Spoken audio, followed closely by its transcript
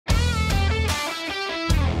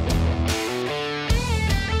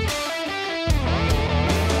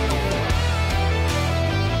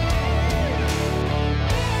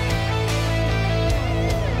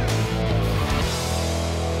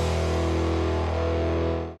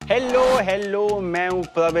Hello मैं हूँ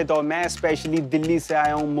प्रवित और मैं स्पेशली दिल्ली से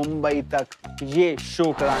आया हूँ मुंबई तक ये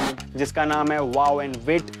शो कराने जिसका नाम है wow and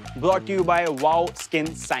wit brought you bye wow skin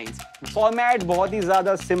science. Format बहुत ही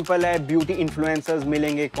ज्यादा सिंपल है। ब्यूटी इन्फ्लुएंसर्स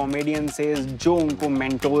मिलेंगे कॉमेडियन से जो उनको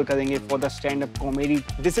मेंटोर करेंगे for the stand up comedy.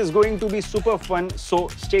 This is going to be super fun, so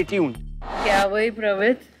stay tuned. क्या वही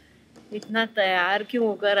प्रवित, इतना तैयार क्यों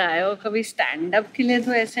होकर आए हो? कभी स्टैंड अप के लिए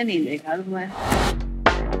तो ऐसे नहीं देखा तुम्हें।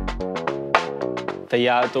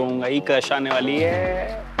 तैयार तो होऊंगा ही, क्रश आने वाली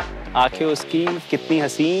है। आंखें उसकी कितनी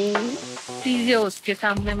हसीन। चीजें उसके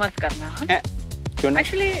सामने मत करना। क्यों ना?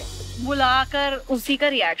 एक्चुअली बुलाकर उसी का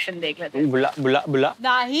रिएक्शन देख लेते हैं। बुला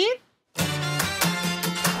Nahid,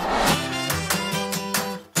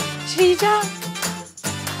 Sreeja,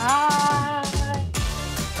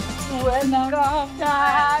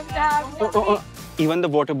 Even the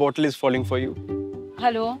water bottle is falling for you.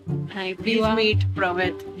 Hello. Hi, please meet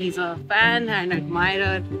Pravit. He's a fan and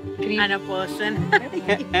admirer and a person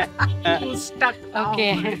who's stuck.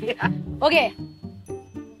 Okay. Yeah. Okay.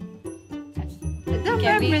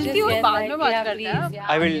 मैं मिलती हूँ, बाद में बात करते हैं।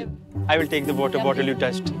 I will take the water bottle you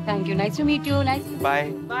touched. Thank you. Nice to meet you. Nice. Bye.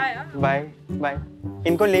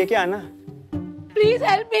 इनको लेके आना। Please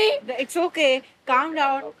help me. It's okay. Calm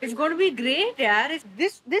down. It's going to be great, यार.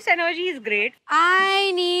 This energy is great.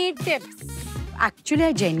 I need tips. Actually,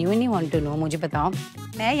 I genuinely want to know. मुझे बताओ,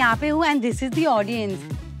 मैं यहाँ पे हूँ and this is the audience.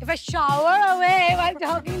 If I shower away while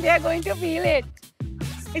talking, they are going to feel it.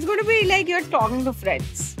 It's going to be like you're talking to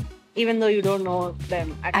friends, even though you don't know them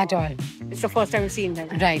at all. It's the first time you've seen them.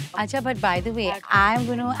 Right. Acha, but by the way, I'm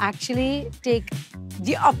going to actually take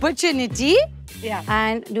the opportunity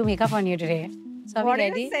and do makeup on you today. So What are are we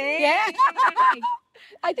ready? you saying? Yeah.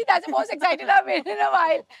 I think that's the most excited I've been in a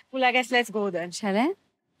while. Well, I guess let's go then. Chale?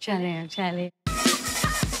 Chale.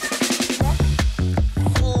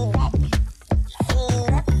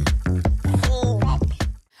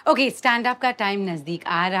 Okay, stand up का time नजदीक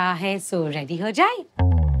आ रहा है, so ready हो जाए?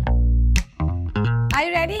 Are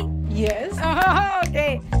you ready? Yes.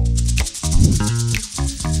 Okay.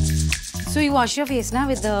 So you wash your face now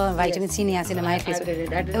with the vitamin C niacinamide face. I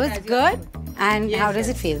did it. It was good. And Yes, how does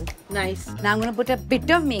it feel? Nice. Now I'm going to put a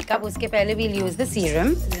bit of makeup. Uske pehle we'll use the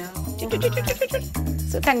serum.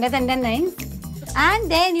 So thanda nice.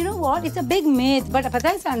 And then you know what? It's a big myth, but pata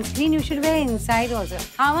hai sunscreen you should wear inside also.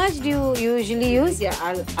 How much do you usually use? Yeah,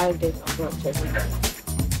 I'll take approach.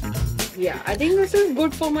 Yeah, I think this is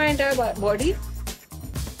good for my entire body.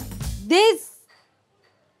 This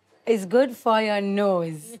is good for your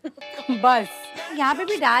nose. बस यहाँ पे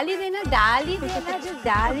भी डाल ही देना जो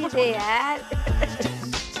डाल ही दे यार.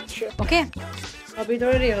 Okay? अभी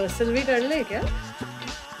थोड़ा रिहर्सल भी कर ले क्या?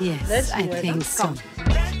 Yes, I think so.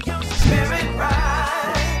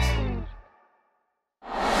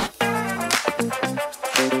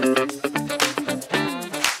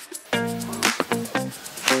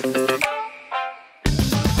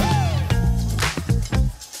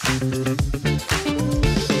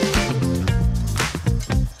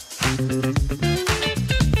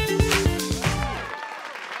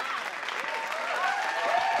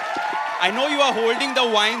 I know you are holding the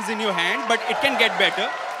wines in your hand, but it can get better.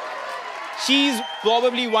 She's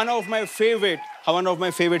probably one of my favorite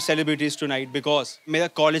celebrities tonight because मेरा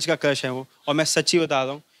कॉलेज का crush है वो, और मैं सच्ची बता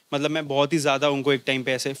रहा हूँ, मतलब मैं बहुत ही ज़्यादा उनको एक टाइम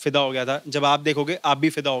पे ऐसे फिदा हो गया था. जब आप देखोगे आप भी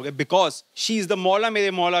फिदा होगे because she is the मौला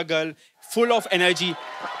मेरे मौला girl, full of energy.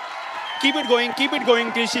 Keep it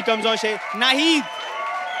going till she comes on stage. Nauheed.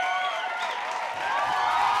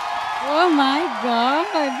 Oh my God.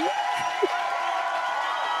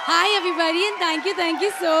 Hi everybody and thank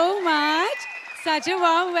you so much. Such a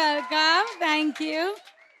warm welcome. Thank you.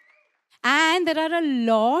 And there are a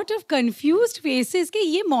lot of confused faces कि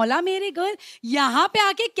ये मौला मेरे girl यहाँ पे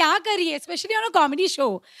आके क्या कर रही है, especially on a comedy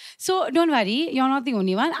show. So don't worry, you're not the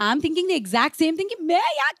only one. I'm thinking the exact same thing कि मैं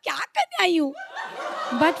यहाँ क्या करने आई हूँ.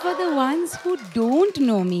 But for the ones who don't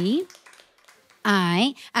know me,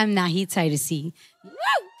 I am Nauheed Cyrusi.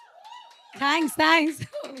 Thanks.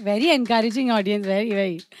 Very encouraging audience,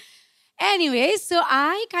 very. Anyway, so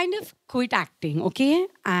I kind of quit acting, okay?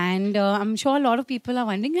 And I'm sure a lot of people are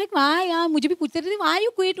wondering, like, why? मुझे भी पूछते रहते, why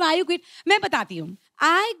you quit? मैं बताती हूँ.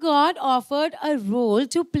 I got offered a role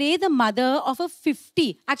to play the mother of a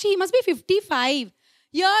 50, actually he must be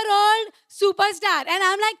 55-year-old superstar. And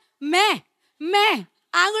I'm like,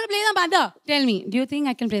 I'm going to play the mother. Tell me, do you think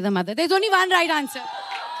I can play the mother? There's only one right answer.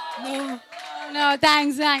 No,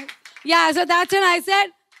 thanks. Yeah, so that's when I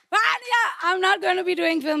said, I'm not going to be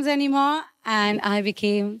doing films anymore. And I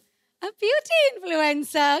became a beauty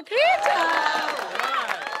influencer. Great job.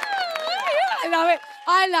 I love it.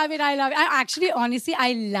 I love it. I love it. Actually, honestly,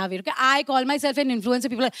 I love it. Okay, I call myself an influencer.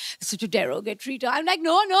 People are like, such a derogatory term. I'm like,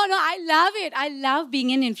 no, no, no. I love it. I love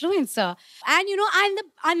being an influencer. And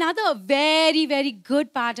another very, very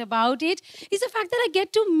good part about it is the fact that I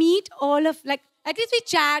get to meet all of like. At least we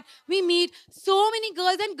chat, we meet so many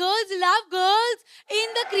girls, and girls love girls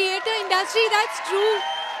in the creator industry. That's true.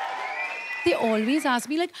 They always ask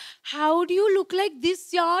me, like, how do you look like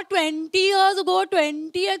this, yeah? 20 years ago,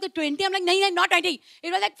 20 years, 20. I'm like, no, not 20.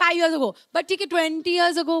 It was like 5 years ago. But take it 20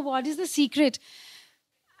 years ago, what is the secret?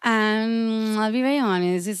 And I'll be very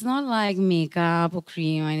honest, it's not like makeup or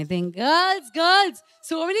cream or anything. Girls,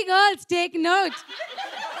 so many girls, take note.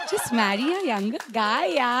 Just marry a younger guy,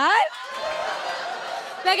 yeah.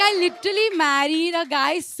 Like, I literally married a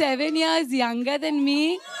guy 7 years younger than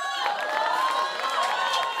me.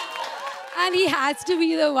 And he has to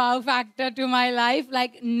be the wow factor to my life.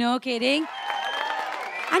 Like, no kidding.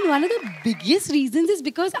 And one of the biggest reasons is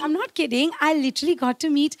because, I'm not kidding, I literally got to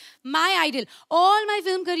meet my idol. All my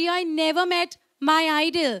film career, I never met my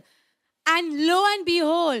idol. And lo and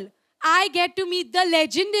behold, I get to meet the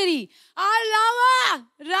legendary, our lover,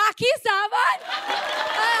 Rakhi Sawant.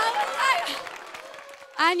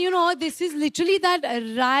 And this is literally that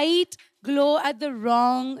right glow at the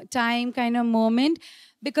wrong time kind of moment.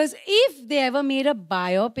 Because if they ever made a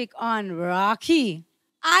biopic on Rakhi,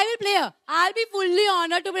 I will play her. I'll be fully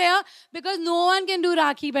honored to play her because no one can do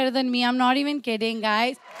Rakhi better than me. I'm not even kidding,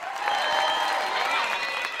 guys.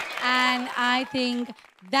 And I think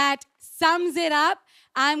that sums it up.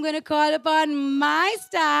 I'm going to call upon my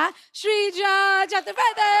star, Shreeja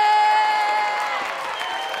Chaturvedi.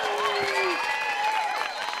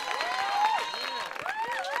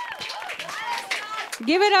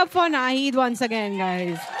 Give it up for Nauheed once again,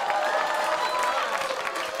 guys.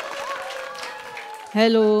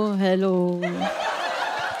 Hello.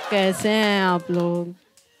 कैसे हैं आप लोग?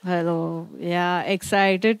 Hello. Yeah,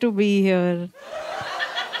 excited to be here.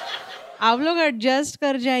 आप लोग adjust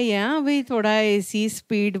कर जाइए, अभी थोड़ा एसी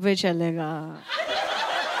स्पीड पे चलेगा.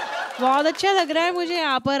 बहुत अच्छा लग रहा है मुझे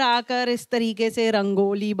यहाँ पर आकर इस तरीके से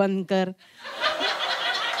रंगोली बनकर.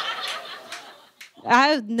 I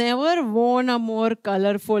have never worn a more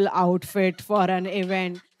colorful outfit for an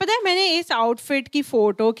event. पता है मैंने इस आउटफिट की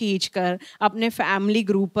फोटो खींचकर अपने फैमिली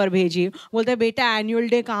ग्रुप पर भेजी. बोलते बेटा एनुअल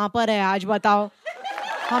डे कहाँ पर है आज बताओ,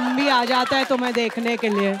 हम भी आ जाते हैं तुम्हें देखने के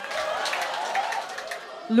लिए.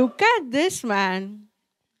 Look at this man.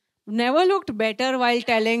 Never looked better while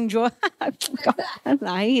telling jokes.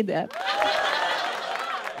 नहीं इधर.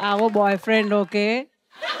 वो बॉयफ्रेंड ओके.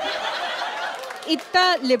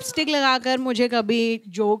 इतना लिपस्टिक लगाकर मुझे कभी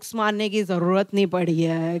जोक्स मारने की जरूरत नहीं पड़ी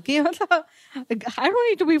है कि मतलब I don't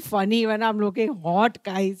need to be funny when I'm looking hot,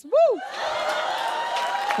 guys. Woo!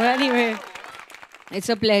 But anyway, it's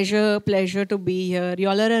a pleasure to be here. You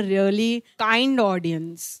all are a really kind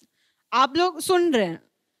audience. आप लोग सुन रहे हैं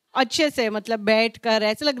अच्छे से, मतलब बैठकर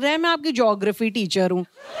ऐसे लग रहा है मैं आपकी ज्योग्राफी टीचर हूँ.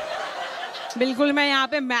 बिल्कुल मैं यहाँ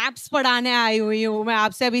पे मैप्स पढ़ाने आई हुई हूँ. मैं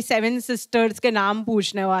आपसे अभी 7 सिस्टर्स के नाम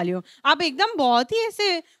पूछने वाली हूँ. आप एकदम बहुत ही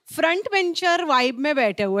ऐसे फ्रंट बेंचर वाइब में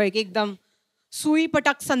बैठे हुए हैं कि एकदम सुई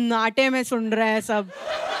पटक सन्नाटे में सुन रहे हैं सब.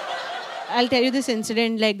 I'll tell you this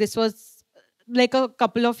incident. Like this was like a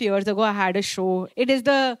couple of years ago. I had a show. It is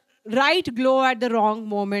the right glow at the wrong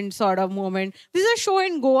moment sort of moment. This is a show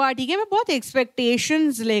in Goa. ठीक है, मैं बहुत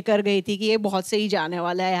expectations लेकर गई थी कि ये बहुत सही जाने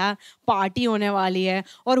वाला है यार, पार्टी होने वाली है.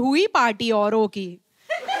 और हुई पार्टी औरों की.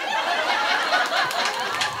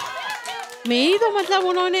 मेरी तो मतलब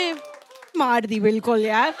उन्होंने मार दी बिल्कुल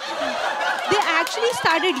यार. They actually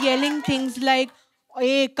started yelling things like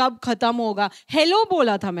ए कब खत्म होगा. हेलो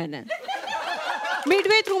बोला था मैंने.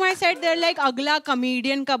 Midway through my set, they're like, अगला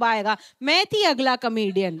कमेडियन कब आएगा. मैं थी अगला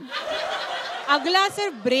कमेडियन. अगला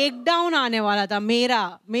सिर्फ ब्रेक डाउन आने वाला था,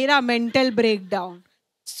 मेरा मेंटल ब्रेक डाउन.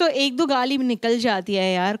 सो एक दो गाली निकल जाती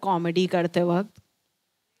है यार कॉमेडी करते वक्त,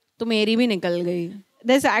 तो मेरी भी निकल गई.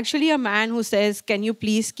 There's actually a man who says, can you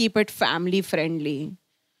please keep it family friendly.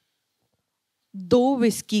 2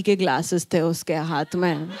 whisky के ग्लासेस थे उसके हाथ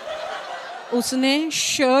में. उसने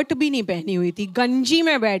शर्ट भी नहीं पहनी हुई थी, गंजी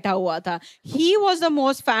में बैठा हुआ था. He was the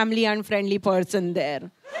most family unfriendly person there.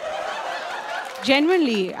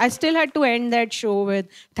 Genuinely, I still had to end that show with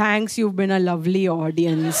thanks, you've been a lovely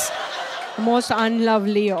audience. Most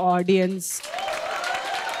unlovely audience.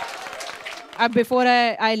 Before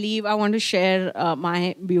I leave, I want to share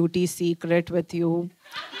my beauty secret with you.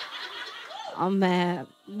 मैं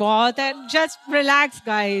बहुत है. Just relax,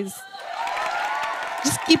 guys.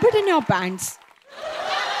 Just keep it in your pants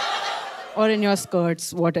or in your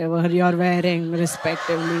skirts, whatever you're wearing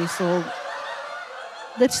respectively. So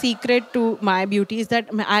the secret to my beauty is that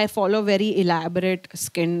I follow very elaborate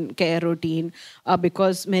skin care routine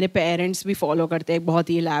because मेरे parents भी follow करते हैं बहुत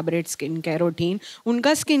ही elaborate skin care routine.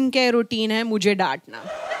 उनका skin care routine है मुझे डांटना.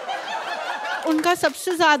 उनका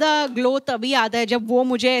सबसे ज़्यादा ग्लो तभी आता है जब वो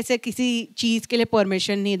मुझे ऐसे किसी चीज़ के लिए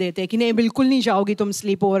परमिशन नहीं देते कि नहीं बिल्कुल नहीं जाओगी तुम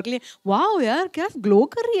स्लीप ओवर के लिए. वाओ यार क्या ग्लो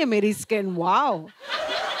कर रही है मेरी स्किन. वाओ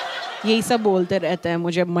यही सब बोलते रहते हैं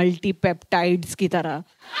मुझे मल्टी पेप्टाइड्स की तरह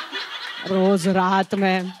रोज रात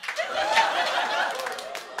में.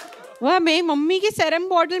 वह मेरी मम्मी की सेरम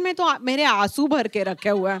बॉटल में तो मेरे आंसू भर के रखे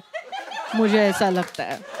हुए हैं. मुझे ऐसा लगता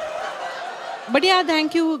है. बट या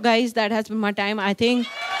thank you guys that has been my time. I think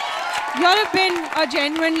you all have been a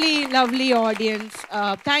genuinely lovely audience.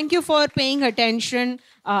 Thank you for paying attention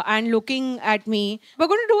and looking at me. We're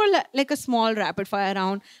going to do like a small rapid fire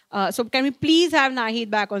round. So can we please have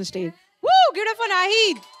Nauheed back on stage? Woo! Give it up for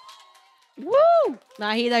Nauheed. Woo!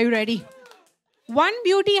 Nauheed, are you ready? One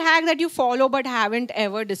beauty hack that you follow but haven't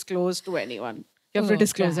ever disclosed to anyone. You have to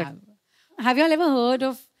disclose it. Have you all ever heard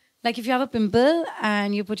of, like, if you have a pimple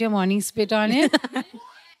and you put your morning spit on it?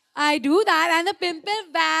 I do that and the pimple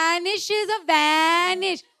vanishes or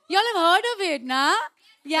vanish. You all have heard of it, nah?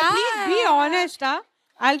 Yeah. Please be honest, huh?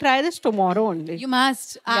 I'll try this tomorrow only. You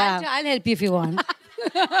must. Yeah. I'll help you if you want.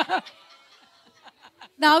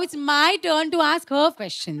 Now it's my turn to ask her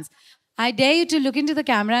questions. I dare you to look into the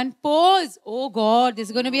camera and pose. Oh God, this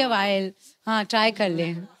is going to be a while. Try kar le.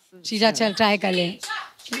 Shreeja, chal, try kar le.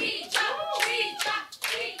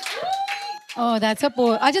 Oh, that's a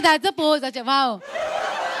pose. Acha, that's a pose. Acha, wow.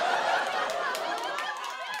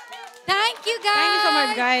 Thank you, guys. Thank you so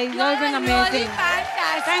much, guys. You all been amazing. Really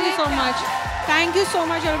fantastic. Thank you so much. Thank you so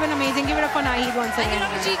much. You all been amazing. Give it up for Nauheed once again.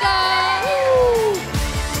 Thank you, Shreeja.